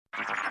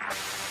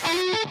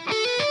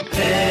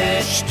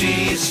HT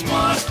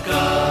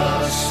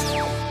Smartcast.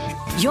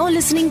 You're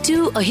listening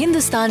to a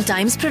Hindustan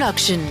Times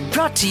production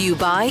brought to you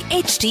by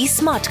HT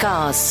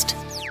Smartcast.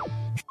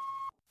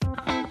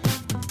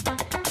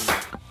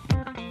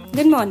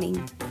 Good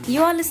morning.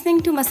 You are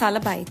listening to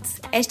Masala Bites,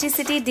 HT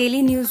City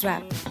Daily News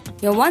Wrap,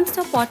 your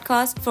one-stop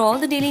podcast for all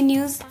the daily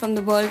news from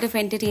the world of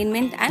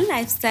entertainment and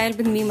lifestyle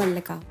with me,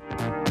 Mallika.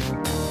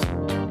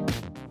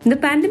 The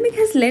pandemic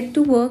has led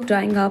to work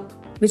drying up,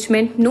 which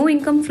meant no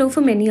income flow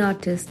for many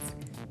artists.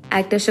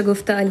 Actor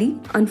Shagufta Ali,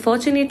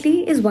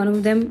 unfortunately, is one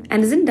of them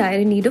and is in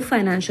dire need of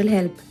financial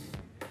help.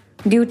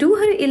 Due to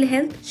her ill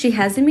health, she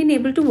hasn't been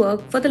able to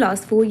work for the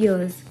last 4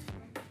 years.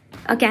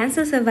 A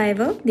cancer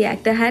survivor, the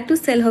actor had to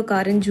sell her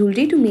car and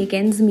jewelry to make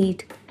ends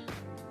meet.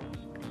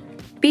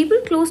 People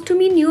close to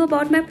me knew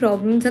about my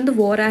problems and the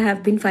war I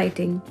have been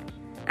fighting.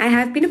 I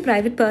have been a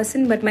private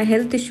person, but my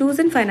health issues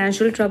and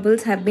financial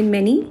troubles have been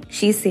many,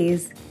 she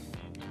says.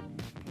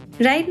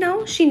 Right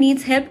now, she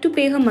needs help to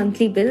pay her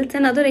monthly bills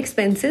and other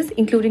expenses,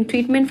 including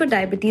treatment for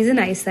diabetes and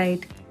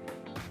eyesight.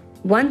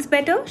 Once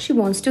better, she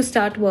wants to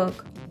start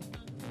work.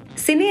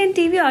 Cine and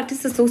TV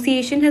Artists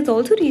Association has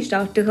also reached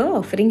out to her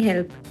offering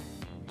help.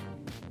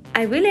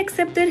 I will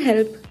accept their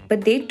help,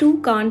 but they too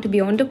can't,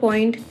 beyond a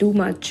point, do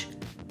much.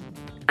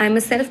 I'm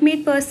a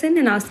self-made person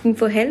and asking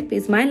for help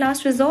is my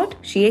last resort,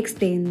 she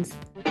explains.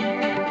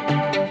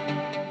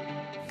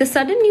 The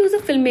sudden news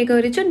of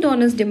filmmaker Richard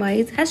Donner's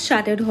demise has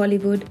shattered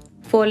Hollywood,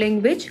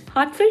 following which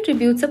heartfelt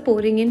tributes are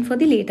pouring in for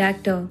the late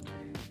actor.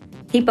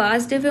 He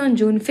passed away on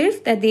June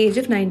 5th at the age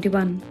of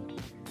 91.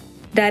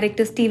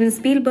 Director Steven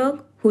Spielberg,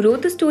 who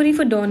wrote the story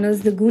for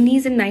Donner's The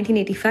Goonies in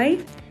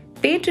 1985,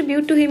 paid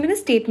tribute to him in a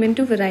statement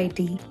to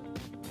Variety.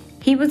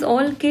 He was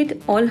all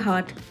kid, all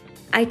heart.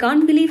 I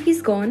can't believe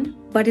he's gone,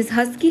 but his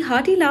husky,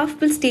 hearty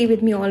laugh will stay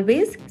with me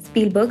always,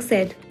 Spielberg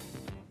said.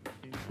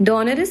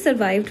 Donner is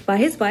survived by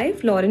his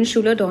wife, Lauren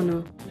Schuler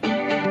Donner.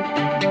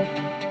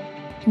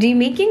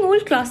 Remaking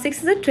old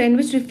classics is a trend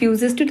which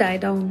refuses to die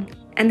down.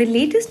 And the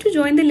latest to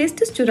join the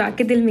list is Chura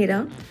Ke Dil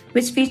Mera,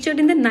 which featured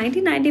in the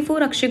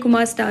 1994 Akshay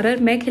Kumar starrer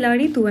Main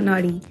Khiladi Tu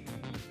Anari.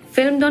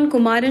 Filmed on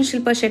Kumar and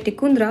Shilpa Shetty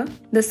Kundra,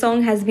 the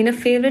song has been a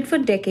favourite for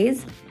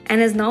decades and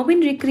has now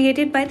been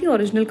recreated by the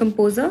original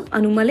composer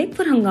Anu Malik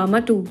for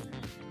Hungama 2.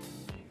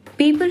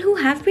 People who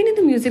have been in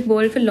the music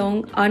world for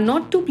long are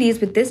not too pleased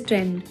with this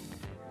trend.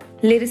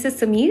 Lyricist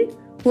Sameer,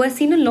 who has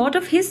seen a lot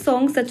of his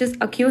songs such as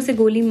Akhiyon Se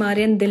Goli Mare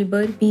and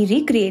Dilbar be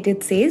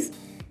recreated, says,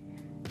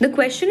 the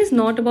question is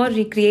not about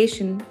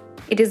recreation,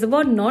 it is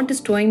about not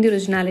destroying the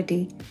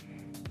originality.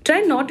 Try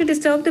not to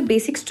disturb the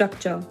basic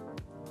structure.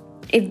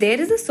 If there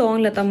is a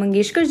song Lata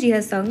Mangeshkar ji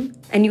has sung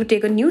and you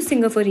take a new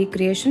singer for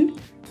recreation,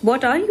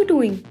 what are you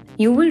doing?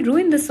 You will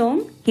ruin the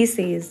song, he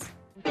says.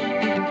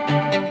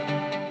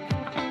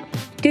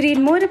 To read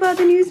more about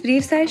the news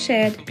briefs I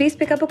shared, please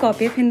pick up a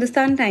copy of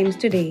Hindustan Times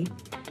today.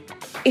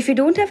 If you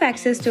don't have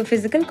access to a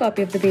physical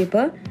copy of the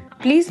paper,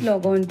 please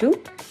log on to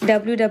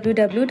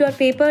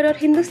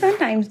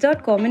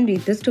www.paper.hindustantimes.com and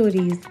read the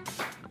stories.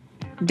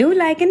 Do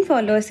like and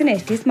follow us in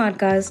HT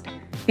Smartcast.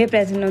 We are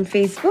present on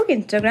Facebook,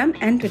 Instagram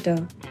and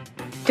Twitter.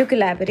 To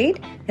collaborate,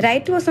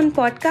 write to us on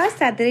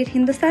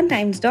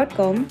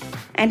podcast@hindustantimes.com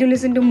and to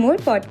listen to more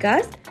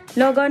podcasts,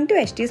 log on to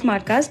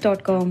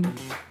htsmartcast.com.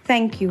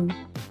 Thank you.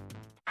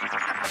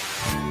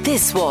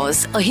 This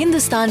was a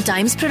Hindustan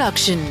Times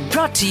production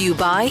brought to you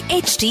by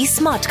HT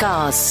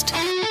Smartcast.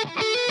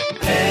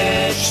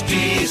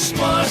 HT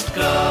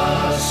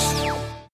Smartcast.